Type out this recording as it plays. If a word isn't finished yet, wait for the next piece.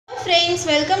friends,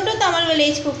 welcome to Tamil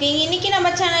Village Cooking. இன்னைக்கு நம்ம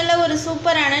சேனல்ல ஒரு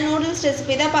சூப்பரான நூடுல்ஸ்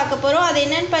ரெசிபி தான் பார்க்க போறோம். அது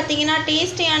என்னன்னு பாத்தீங்கன்னா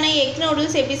டேஸ்டியான எக்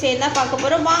நூடுல்ஸ் எப்படி செய்யறதா பார்க்க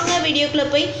போறோம். வாங்க வீடியோக்குள்ள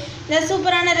போய் இந்த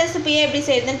சூப்பரான ரெசிபியை எப்படி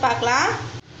செய்யறதுன்னு பார்க்கலாம்.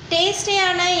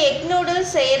 டேஸ்டியான எக்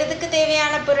நூடுல்ஸ் செய்யறதுக்கு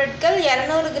தேவையான பொருட்கள்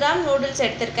 200 கிராம் நூடுல்ஸ்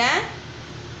எடுத்துர்க்கேன்.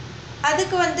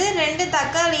 அதுக்கு வந்து 2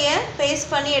 தக்காளியை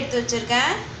பேஸ்ட் பண்ணி எடுத்து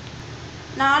வச்சிருக்கேன்.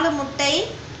 4 முட்டை,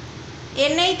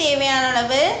 எண்ணெய் தேவையான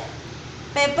அளவு,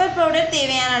 பெப்பர் பவுடர்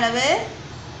தேவையான அளவு,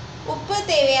 உப்பு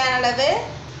தேவையான அளவு,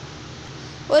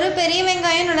 ஒரு பெரிய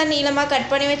வெங்காயம் நல்லா நீளமாக கட்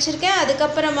பண்ணி வச்சுருக்கேன்.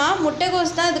 அதுக்கப்புறமா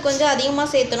முட்டைக்கோஸ் தான் அது கொஞ்சம் அதிகமாக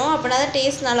சேர்த்தணும், அப்படின்னா தான்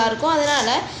டேஸ்ட் நல்லாயிருக்கும்.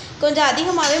 அதனால் கொஞ்சம்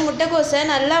அதிகமாகவே முட்டைக்கோஸை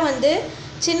நல்லா வந்து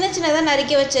சின்னதாக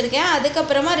நறுக்கி வச்சுருக்கேன்.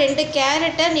 அதுக்கப்புறமா 2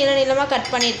 கேரட்டை நீளமாக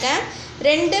கட் பண்ணியிருக்கேன்.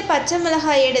 2 பச்சை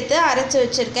மிளகாய் எடுத்து அரைச்சி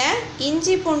வச்சுருக்கேன்.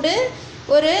 இஞ்சி பூண்டு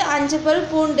ஒரு 5 பல்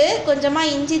பூண்டு,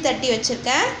 கொஞ்சமாக இஞ்சி தட்டி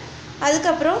வச்சுருக்கேன்.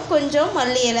 அதுக்கப்புறம் கொஞ்சம்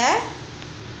மல்லி இலை,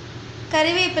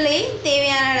 கறிவேப்பிலை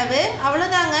தேவையான அளவு.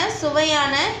 அவ்வளோதாங்க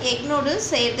சுவையான எக் நூடுல்ஸ்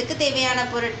செய்கிறதுக்கு தேவையான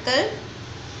பொருட்கள்.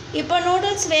 இப்போ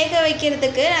நூடுல்ஸ் வேக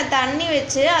வைக்கிறதுக்கு நான் தண்ணி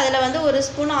வச்சு அதில் வந்து 1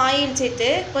 ஸ்பூன் ஆயில் சேர்த்து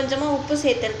கொஞ்சமாக உப்பு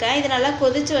சேர்த்துருக்கேன். இது நல்லா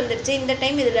கொதிச்சு வந்துடுச்சு. இந்த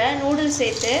டைம் இதில் நூடுல்ஸ்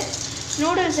சேர்த்து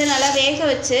நூடுல்ஸை நல்லா வேக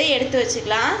வச்சு எடுத்து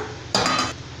வச்சுக்கலாம்.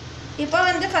 இப்போ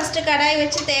வந்து ஃபஸ்ட்டு கடாய்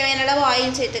வச்சு தேவையான அளவு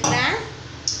ஆயில் சேர்த்துக்கிறேன்.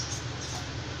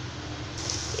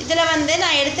 இதில் வந்து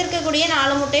நான் எடுத்துருக்கக்கூடிய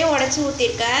 4 முட்டையை உடச்சி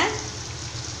ஊற்றிருக்கேன்.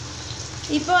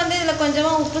 இப்போ வந்து இதில்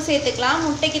கொஞ்சமாக உப்பு சேர்த்துக்கலாம்.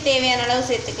 முட்டைக்கு தேவையான அளவு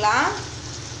சேர்த்துக்கலாம்.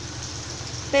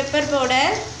 Pepper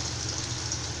powder.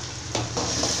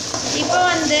 இப்போ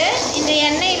வந்து இந்த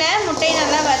எண்ணெயில் முட்டையை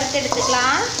நல்லா வறுத்து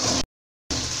எடுத்துக்கலாம்.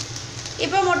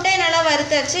 இப்போ முட்டையை நல்லா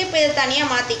வறுத்தாச்சு. இப்போ இதை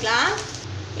தனியாக மாற்றிக்கலாம்.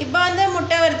 இப்போ வந்து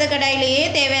முட்டை வறுத்த கடாயிலேயே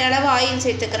தேவையான அளவு ஆயில்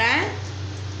சேர்த்துக்கிறேன்.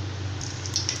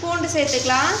 பூண்டு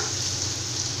சேர்த்துக்கலாம்.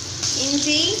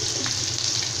 இஞ்சி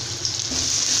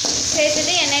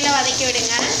சேர்த்துட்டு எண்ணெயில் வதக்கி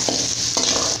விடுங்க.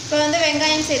 இப்போ வந்து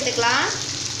வெங்காயம் சேர்த்துக்கலாம்.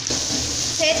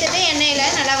 சேர்த்துட்டு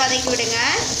எண்ணெயில் நல்லா வதக்கி விடுங்க.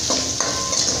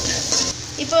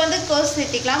 இப்போ வந்து கோஸ்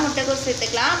சேர்த்துக்கலாம். முட்டைக்கோஸ்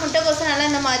சேர்த்துக்கலாம். முட்டைக்கோஸை நல்லா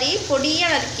இந்த மாதிரி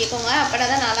பொடியாக நறுக்கிக்கோங்க, அப்படின்னா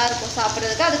தான் நல்லாயிருக்கும்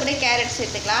சாப்பிட்றதுக்கு. அது கூட கேரட்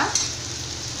சேர்த்துக்கலாம்.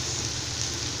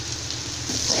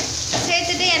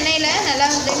 சேர்த்துட்டு எண்ணெயில் நல்லா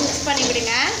வந்து மிக்ஸ் பண்ணி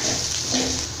விடுங்க.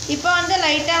 இப்போ வந்து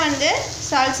லைட்டாக வந்து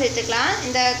சால்ட் சேர்த்துக்கலாம்.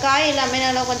 இந்த காய் எல்லாமே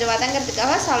நல்லா கொஞ்சம்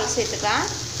வதங்கிறதுக்காக சால்ட் சேர்த்துக்கலாம்.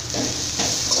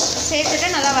 சேர்த்துட்டு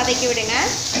நல்லா வதக்கி விடுங்க.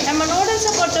 நம்ம நூடுல்ஸை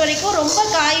பொறுத்த வரைக்கும் ரொம்ப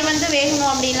காய் வந்து வேகணும்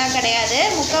அப்படின்லாம் கிடையாது.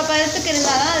 3/4 பதத்துக்கு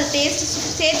இருந்தால் தான் அது டேஸ்ட்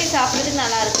சேர்த்து சாப்பிட்றதுக்கு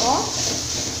நல்லாயிருக்கும்.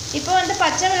 இப்போ வந்து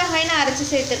பச்சை மிளகாய் நான் அரைச்சி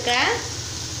சேர்த்துருக்கேன்.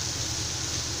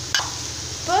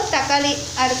 இப்போது தக்காளி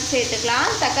அரைச்சி சேர்த்துக்கலாம்.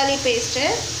 தக்காளி பேஸ்ட்டு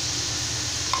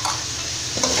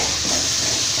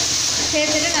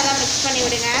சேர்த்துட்டு நல்லா மிக்ஸ் பண்ணி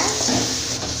விடுங்க.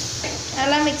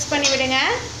 நல்லா மிக்ஸ் பண்ணி விடுங்க.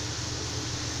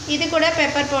 இது கூட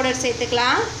பெப்பர் பவுடர்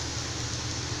சேர்த்துக்கலாம்.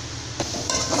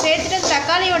 சேர்த்துட்டு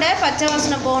தக்காளியோட பச்சை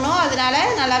வாசனை போகணும்,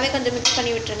 அதனால் நல்லாவே கொஞ்சம் மிக்ஸ்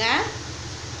பண்ணி விட்டுருங்க.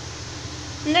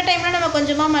 இந்த டைமில் நம்ம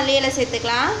கொஞ்சமாக மல்லி இலை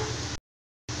சேர்த்துக்கலாம்.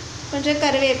 கொஞ்சம்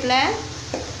கறிவேப்பிலை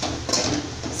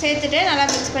சேர்த்துட்டு நல்லா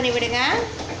மிக்ஸ் பண்ணி விடுங்க.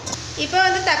 இப்போ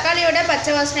வந்து தக்காளியோட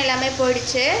பச்சை வாசனை எல்லாமே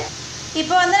போயிடுச்சு.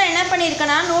 இப்போ வந்து நான் என்ன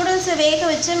பண்ணியிருக்கேன்னா நூடுல்ஸை வேக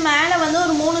வச்சு மேலே வந்து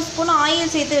ஒரு 3 ஸ்பூன்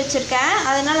ஆயில் சேர்த்து வச்சுருக்கேன்.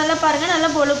 அதனால் நல்லா பாருங்கள், நல்லா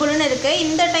பொழு பொழுன்னு இருக்குது.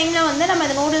 இந்த டைமில் வந்து நம்ம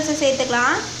இந்த நூடுல்ஸை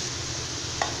சேர்த்துக்கலாம்.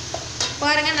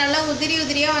 பாருங்கள், நல்லா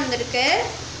உதிரியாக வந்திருக்கு.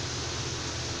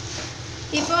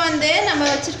 இப்போ வந்து நம்ம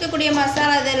வச்சுருக்கக்கூடிய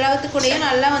மசாலா இது எல்லாத்துக்கூடையும்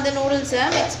நல்லா வந்து நூடுல்ஸை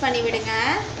மிக்ஸ் பண்ணி விடுங்க.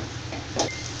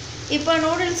 இப்போ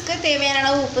நூடுல்ஸ்க்கு தேவையான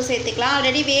அளவு உப்பு சேர்த்துக்கலாம்.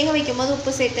 ஆல்ரெடி வேக வைக்கும் போது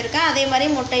உப்பு சேர்த்துருக்கேன், அதே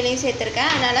மாதிரி முட்டையிலையும்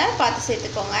சேர்த்துருக்கேன். அதனால் பார்த்து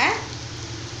சேர்த்துக்கோங்க.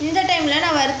 இந்த டைமில்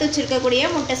நான் வறுத்து வச்சுருக்கக்கூடிய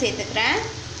முட்டை சேர்த்துக்கிறேன்.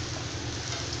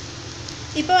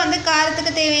 இப்போ வந்து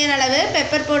காரத்துக்கு தேவையான அளவு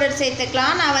பெப்பர் பவுடர்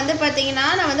சேர்த்துக்கலாம். நான் வந்து பார்த்திங்கன்னா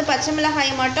பச்சை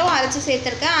மிளகாய் மட்டும் அரைச்சி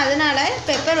சேர்த்துருக்கேன். அதனால்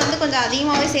பெப்பர் வந்து கொஞ்சம்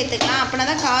அதிகமாகவே சேர்த்துக்கலாம், அப்படின்னா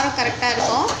தான் காரம் கரெக்டாக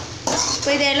இருக்கும். இப்போ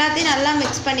இது எல்லாத்தையும் நல்லா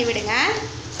மிக்ஸ் பண்ணி விடுங்க.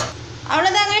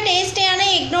 அவ்வளோதாங்க, டேஸ்டியான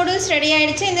எக் நூடுல்ஸ் ரெடி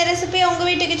ஆகிடுச்சு. இந்த ரெசிபியை உங்கள்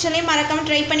வீட்டுக்கு சொல்லி மறக்காமல்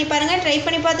ட்ரை பண்ணி பாருங்கள். ட்ரை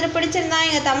பண்ணி பார்த்துட்டு பிடிச்சிருந்தா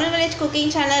எங்கள் தமிழ் வில்லேஜ்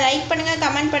குக்கிங் சேனலை லைக் பண்ணுங்கள்,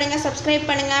 கமெண்ட் பண்ணுங்கள், சப்ஸ்கிரைப்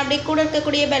பண்ணுங்கள். அப்படியே கூட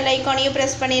இருக்கக்கூடிய பெல் ஐக்கானையும்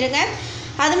ப்ரெஸ் பண்ணிடுங்க.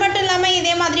 அது மட்டும் இல்லாமல்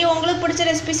இதே மாதிரி உங்களுக்கு பிடிச்ச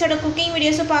ரெசிபிஸோட குக்கிங்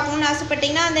வீடியோஸும் பார்க்கணுன்னு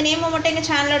ஆசைப்பட்டீங்கன்னா அந்த நேமை மட்டும் எங்கள்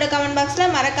சேனலோட கமெண்ட்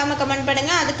பாக்ஸில் மறக்காமல் கமெண்ட்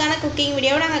பண்ணுங்கள். அதுக்கான குக்கிங்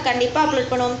வீடியோவை நாங்கள் கண்டிப்பாக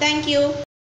அப்லோட் பண்ணுவோம். தேங்க்யூ.